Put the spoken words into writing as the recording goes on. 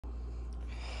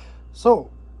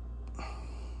So,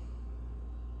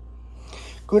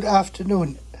 good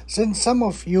afternoon. Since some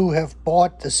of you have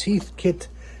bought this Heathkit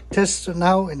tester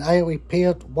now, and I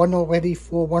repaired one already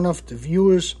for one of the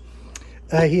viewers.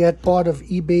 He had bought off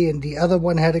eBay, and the other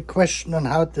one had a question on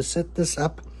how to set this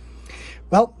up.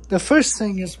 Well, the first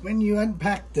thing is when you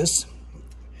unpack this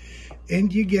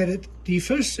and you get it, the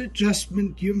first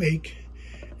adjustment you make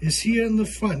is here in the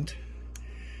front,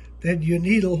 that your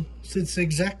needle sits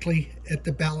exactly at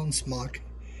the balance mark,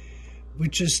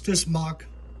 which is this mark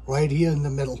right here in the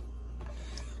middle,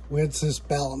 where it says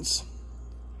balance.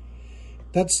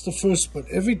 That's the first one.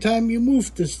 Every time you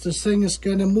move this thing is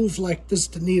going to move like this,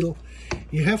 the needle.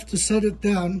 You have to set it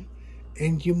down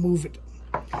and you move it.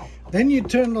 Then you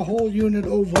turn the whole unit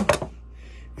over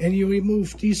and you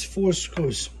remove these 4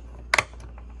 screws.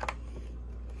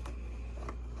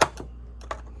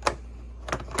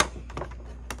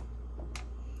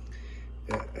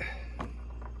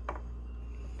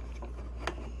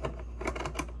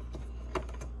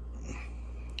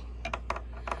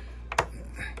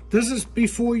 This is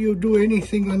before you do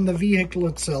anything on the vehicle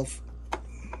itself.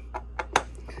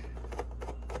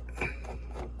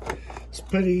 It's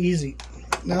pretty easy.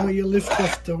 Now you lift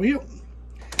off the rear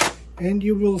and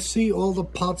you will see all the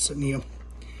parts in here.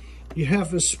 You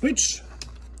have a switch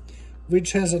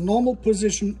which has a normal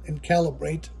position and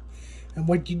calibrate. And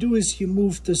what you do is you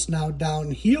move this now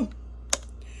down here.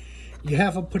 You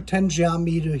have a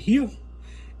potentiometer here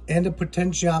and a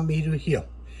potentiometer here.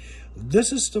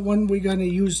 This is the one we're going to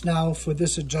use now for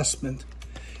this adjustment.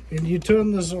 And you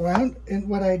turn this around, and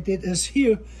what I did is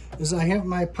here is I have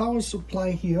my power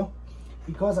supply here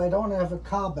because I don't have a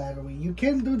car battery. You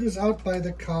can do this out by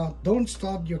the car. Don't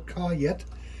start your car yet.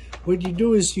 What you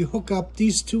do is you hook up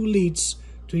these 2 leads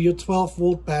to your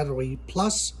 12-volt battery,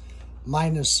 plus,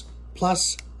 minus,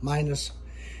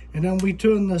 and then we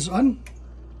turn this on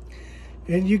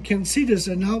and you can see this.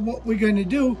 And now what we're going to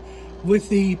do with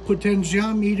the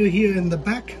potentiometer here in the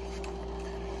back,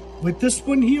 with this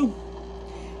one here,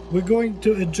 we're going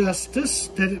to adjust this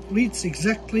that it reads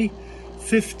exactly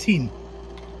 15.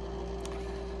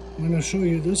 I'm going to show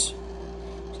you this.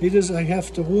 See this, I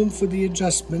have the room for the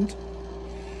adjustment.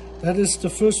 That is the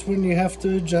first one you have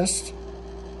to adjust.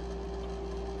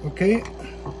 Okay.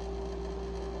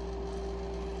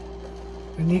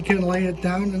 And you can lay it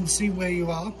down and see where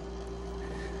you are.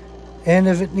 And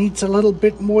if it needs a little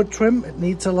bit more trim, it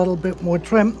needs a little bit more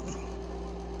trim.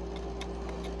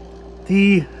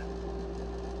 The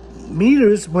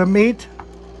meters were made,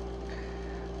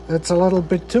 that's a little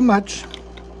bit too much.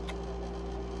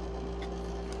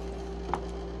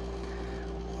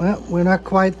 Well, we're not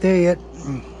quite there yet.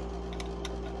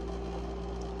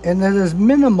 And there is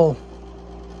minimal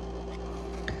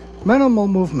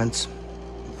movements.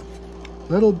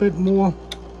 A little bit more.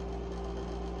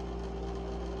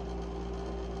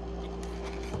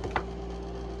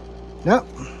 No,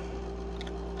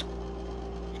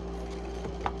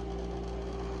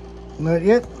 not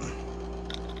yet.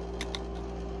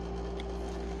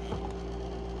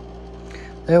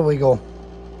 There we go.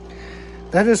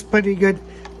 That is pretty good.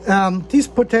 These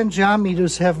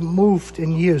potentiometers haven't moved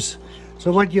in years.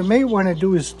 So what you may want to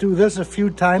do is do this a few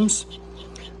times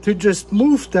to just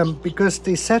move them, because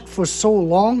they sat for so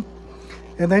long.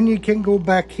 And then you can go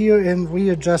back here and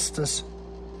readjust this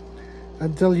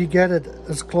until you get it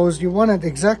as close. You want it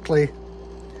exactly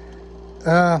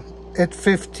at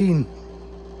 15.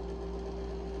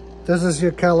 This is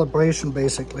your calibration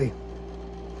basically.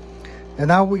 And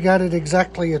now we got it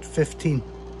exactly at 15.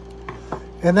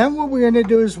 And then what we're going to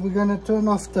do is we're going to turn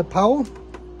off the power.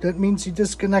 That means you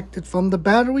disconnect it from the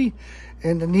battery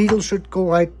and the needle should go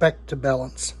right back to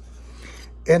balance.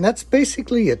 And that's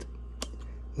basically it.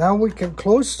 Now we can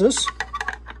close this.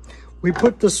 We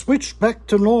put the switch back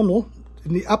to normal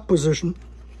in the up position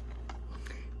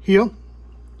here.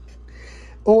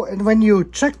 Oh, and when you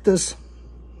check this,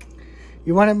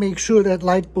 you want to make sure that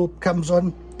light bulb comes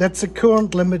on. That's the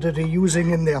current limit that they're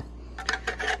using in there.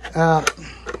 Now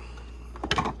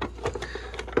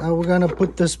we're going to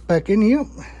put this back in here.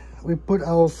 We put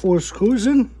our 4 screws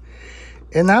in,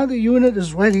 and now the unit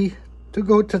is ready to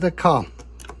go to the car.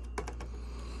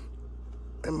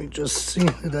 Let me just see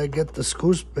that I get the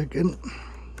screws back in.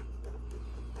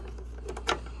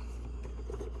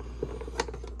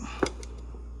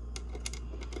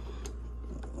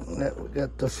 We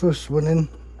got the first one in.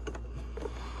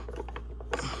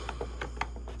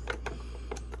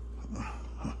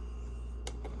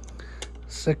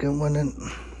 Second one in.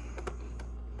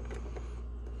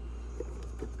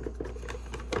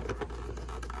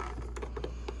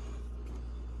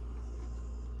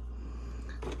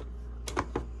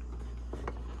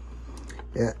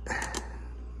 Yeah.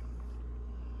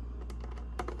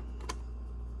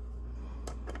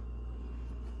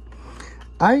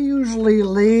 I usually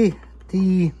lay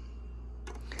the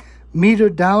meter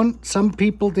down. Some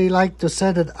people, they like to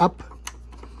set it up,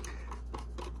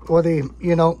 or they,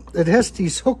 you know, it has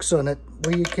these hooks on it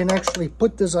where you can actually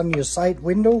put this on your side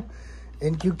window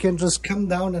and you can just come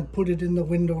down and put it in the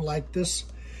window like this.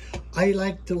 I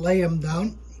like to lay them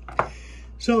down.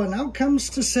 So now comes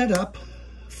the setup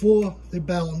for the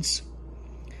balance.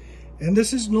 And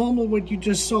this is normal what you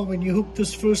just saw when you hook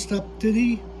this first up to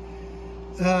the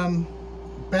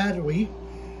battery.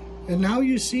 And now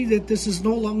you see that this is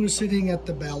no longer sitting at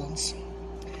the balance.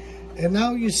 And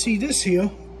now you see this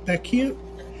here, back here,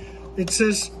 it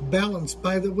says balance.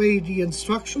 By the way, the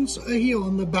instructions are here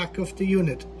on the back of the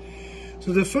unit.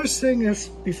 So the first thing is,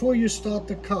 before you start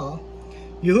the car,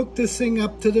 you hook this thing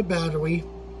up to the battery,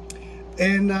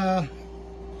 and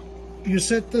you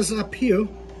set this up here.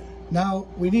 Now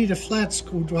we need a flat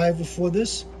screwdriver for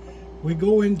this. We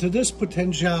go into this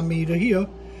potentiometer here,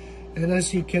 and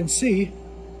as you can see,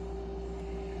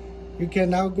 you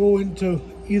can now go into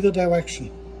either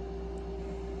direction.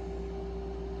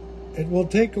 It will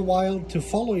take a while to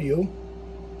follow you.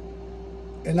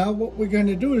 And now what we're going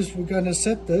to do is we're going to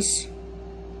set this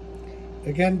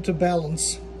again to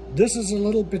balance. This is a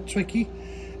little bit tricky.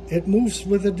 It moves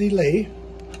with a delay.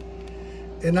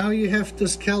 And now you have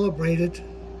this calibrated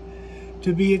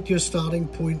to be at your starting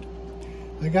point.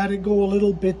 I got to go a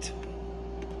little bit,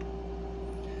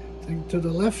 I think, to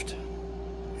the left.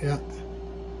 Yeah.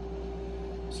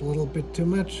 It's a little bit too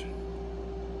much.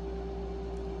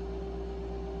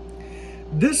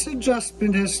 This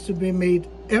adjustment has to be made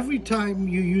every time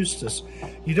you use this.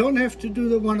 You don't have to do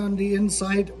the one on the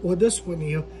inside or this one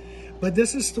here, but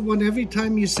this is the one every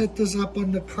time you set this up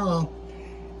on the car.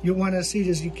 You want to see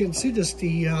this. You can see this.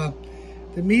 The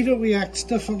meter reacts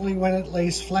differently when it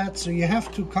lays flat, so you have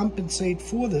to compensate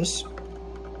for this.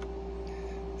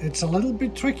 It's a little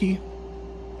bit tricky,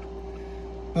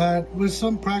 but with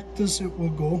some practice it will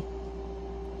go.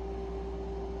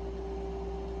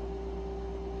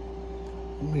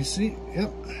 Let me see.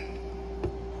 Yep.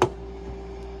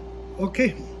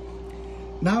 Okay.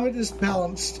 Now it is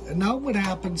balanced. And now what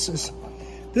happens is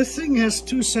this thing has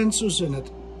two sensors in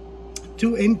it.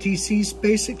 Two NTCs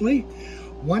basically.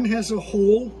 One has a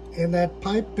hole, and that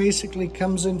pipe basically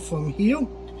comes in from here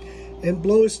and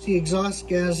blows the exhaust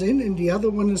gas in, and the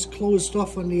other one is closed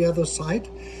off on the other side,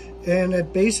 and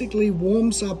it basically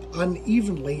warms up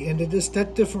unevenly, and it is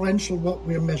that differential what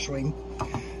we're measuring.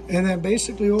 And then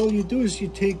basically all you do is you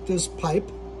take this pipe,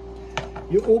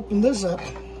 you open this up,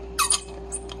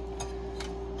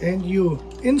 and you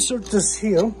insert this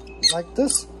here like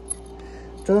this,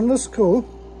 turn the screw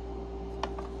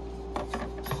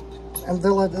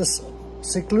until it is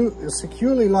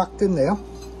securely locked in there,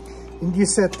 and you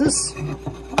set this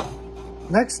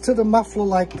next to the muffler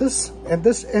like this, and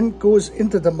this end goes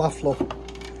into the muffler.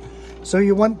 So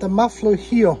you want the muffler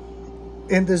here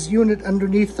and this unit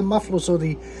underneath the muffler, so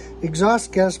the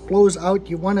exhaust gas blows out.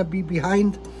 You want to be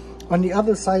behind on the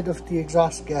other side of the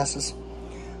exhaust gases.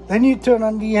 Then you turn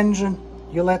on the engine,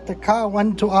 you let the car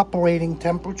run to operating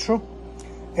temperature,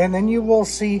 and then you will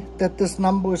see that this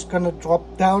number is going to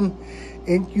drop down,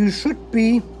 and you should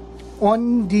be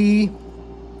on the,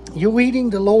 you're reading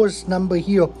the lowest number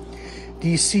here,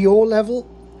 the CO level,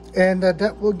 and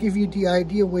that will give you the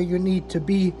idea where you need to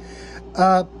be.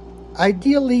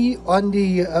 Ideally on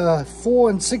the 4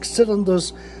 and 6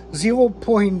 cylinders,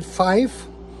 0.5.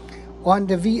 On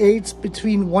the V8s,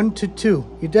 between 1 to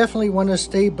 2. You definitely want to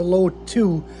stay below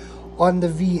 2 on the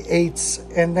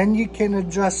V8s, and then you can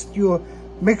adjust your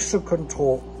mixture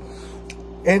control.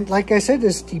 And like I said,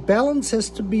 the balance has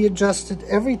to be adjusted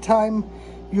every time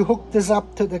you hook this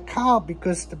up to the car,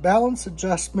 because the balance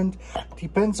adjustment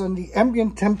depends on the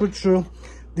ambient temperature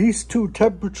these two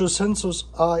temperature sensors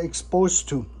are exposed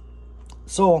to.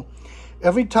 So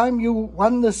every time you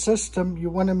run the system, you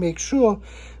want to make sure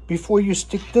before you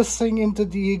stick this thing into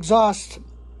the exhaust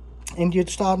and you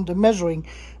start the measuring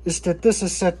is that this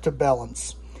is set to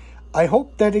balance. I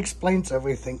hope that explains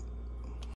everything.